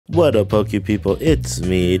What up, Poke People? It's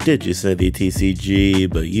me,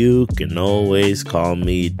 DigiSmithyTCG, but you can always call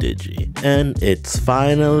me Digi. And it's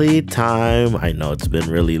finally time, I know it's been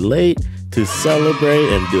really late, to celebrate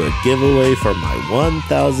and do a giveaway for my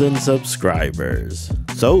 1,000 subscribers.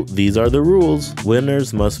 So these are the rules.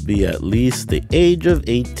 Winners must be at least the age of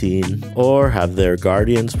 18 or have their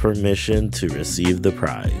guardian's permission to receive the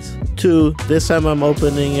prize. 2, this time I'm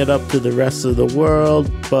opening it up to the rest of the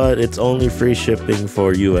world, but it's only free shipping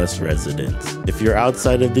for US residents. If you're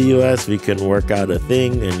outside of the US, we can work out a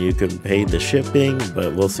thing and you can pay the shipping,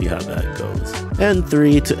 but we'll see how that goes. And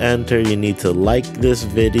 3, to enter, you need to like this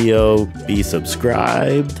video, be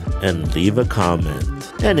subscribed, and leave a comment.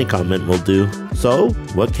 Any comment will do. So,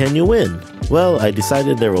 what can you win? Well, I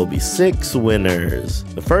decided there will be 6 winners.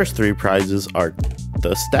 The first 3 prizes are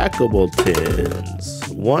the stackable tins,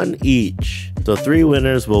 1 each. So 3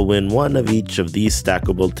 winners will win 1 of each of these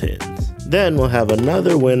stackable tins. Then we'll have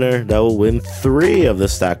another winner that will win 3 of the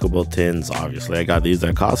stackable tins. Obviously, I got these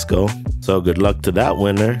at Costco, so good luck to that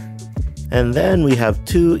winner. And then we have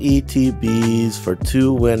 2 ETBs for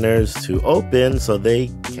 2 winners to open so they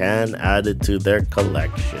can add it to their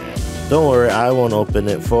collection. Don't worry, I won't open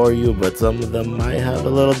it for you, but some of them might have a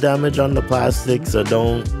little damage on the plastic, so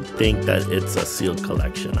don't think that it's a sealed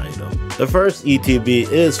collection item. The first ETB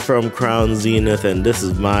is from Crown Zenith, and this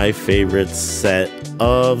is my favorite set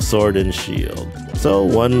of Sword and Shield. So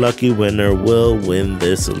 1 lucky winner will win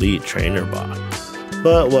this Elite Trainer box.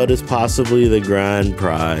 But what is possibly the grand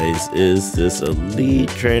prize is this Elite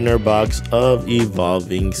Trainer box of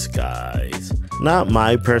Evolving Skies. Not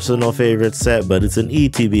my personal favorite set, but it's an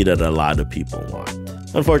ETB that a lot of people want.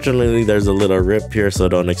 Unfortunately, there's a little rip here, so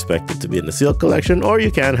don't expect it to be in the sealed collection, or you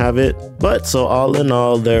can have it. But so all in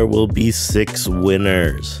all, there will be 6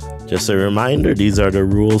 winners. Just a reminder, these are the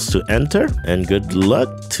rules to enter, and good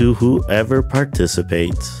luck to whoever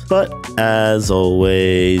participates. But as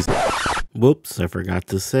always, whoops, I forgot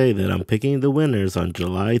to say that I'm picking the winners on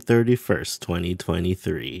July 31st,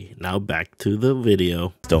 2023. Now back to the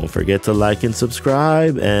video. Don't forget to like and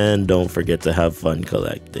subscribe, and don't forget to have fun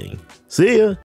collecting. See ya!